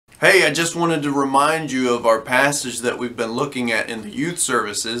Hey, I just wanted to remind you of our passage that we've been looking at in the youth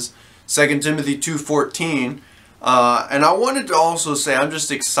services, 2 Timothy 2:14. And I wanted to also say I'm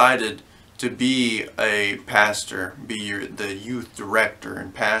just excited to be a pastor, the youth director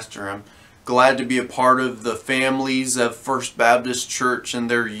and pastor. I'm glad to be a part of the families of First Baptist Church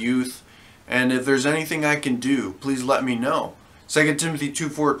and their youth. And if there's anything I can do, please let me know. 2 Timothy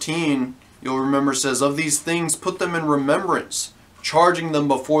 2:14, you'll remember, says, "Of these things put them in remembrance, charging them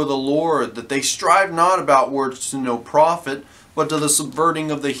before the Lord, that they strive not about words to no profit, but to the subverting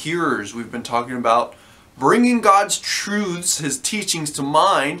of the hearers." We've been talking about bringing God's truths, His teachings to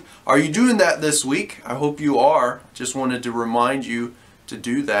mind. Are you doing that this week? I hope you are. Just wanted to remind you to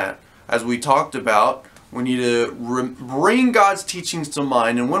do that. As we talked about, we need to bring God's teachings to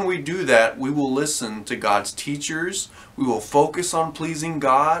mind, and when we do that, we will listen to God's teachers. We will focus on pleasing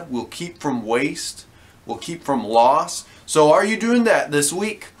God. We'll keep from waste. We'll keep from loss. So are you doing that this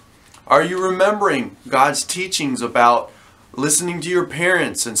week? Are you remembering God's teachings about listening to your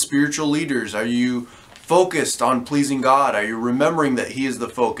parents and spiritual leaders? Are you focused on pleasing God? Are you remembering that He is the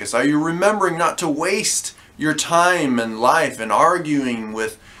focus? Are you remembering not to waste your time and life and arguing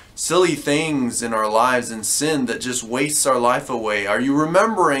with silly things in our lives and sin that just wastes our life away? Are you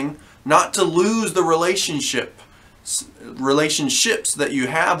remembering not to lose the relationships that you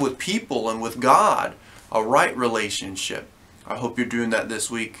have with people and with God? A right relationship. I hope you're doing that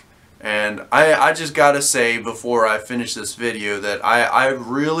this week. And I just gotta say before I finish this video that I've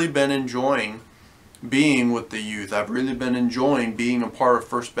really been enjoying being with the youth. I've really been enjoying being a part of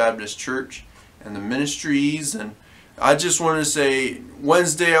First Baptist Church and the ministries. And I just wanted to say,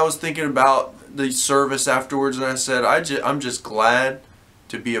 Wednesday I was thinking about the service afterwards, and I said I'm just glad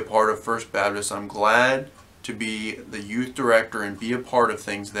to be a part of First Baptist. I'm glad to be the youth director and be a part of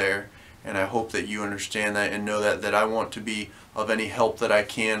things there. And I hope that you understand that and know that I want to be of any help that I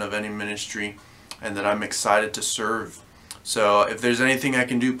can, of any ministry, and that I'm excited to serve. So if there's anything I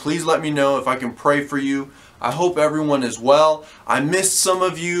can do, please let me know. If I can pray for you. I hope everyone is well. I missed some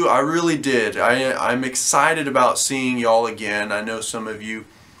of you. I really did. I'm excited about seeing y'all again. I know some of you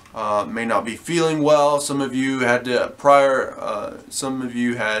may not be feeling well. Some of you had some of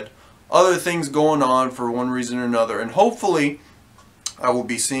you had other things going on for one reason or another. And hopefully I will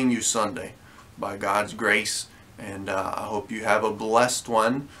be seeing you Sunday by God's grace, and I hope you have a blessed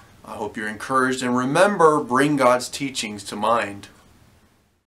one. I hope you're encouraged, and remember, bring God's teachings to mind.